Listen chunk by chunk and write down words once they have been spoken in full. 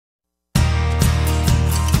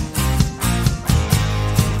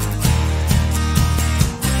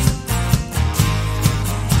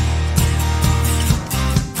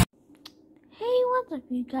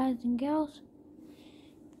you guys and girls.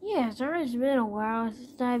 Yes, it's been a while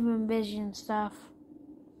since I've been busy and stuff.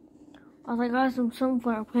 I got some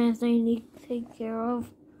sunflower plants I need to take care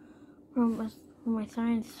of from my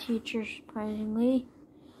science teacher, surprisingly.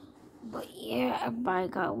 But yeah, I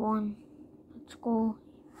got one at school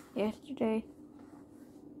yesterday.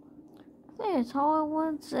 That's all I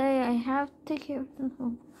want to say. I have to take care of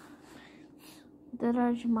them. That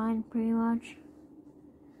I just mind pretty much.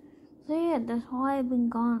 So yeah, that's why I've been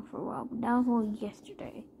gone for a while. But that was only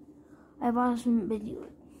yesterday. I've also been busy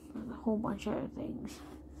with a whole bunch of other things.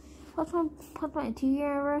 Plus my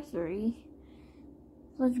 2-year anniversary.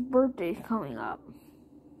 Such birthday's coming up.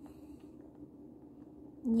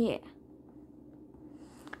 Yeah.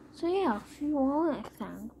 So yeah, I'll see you all next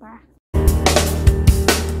time.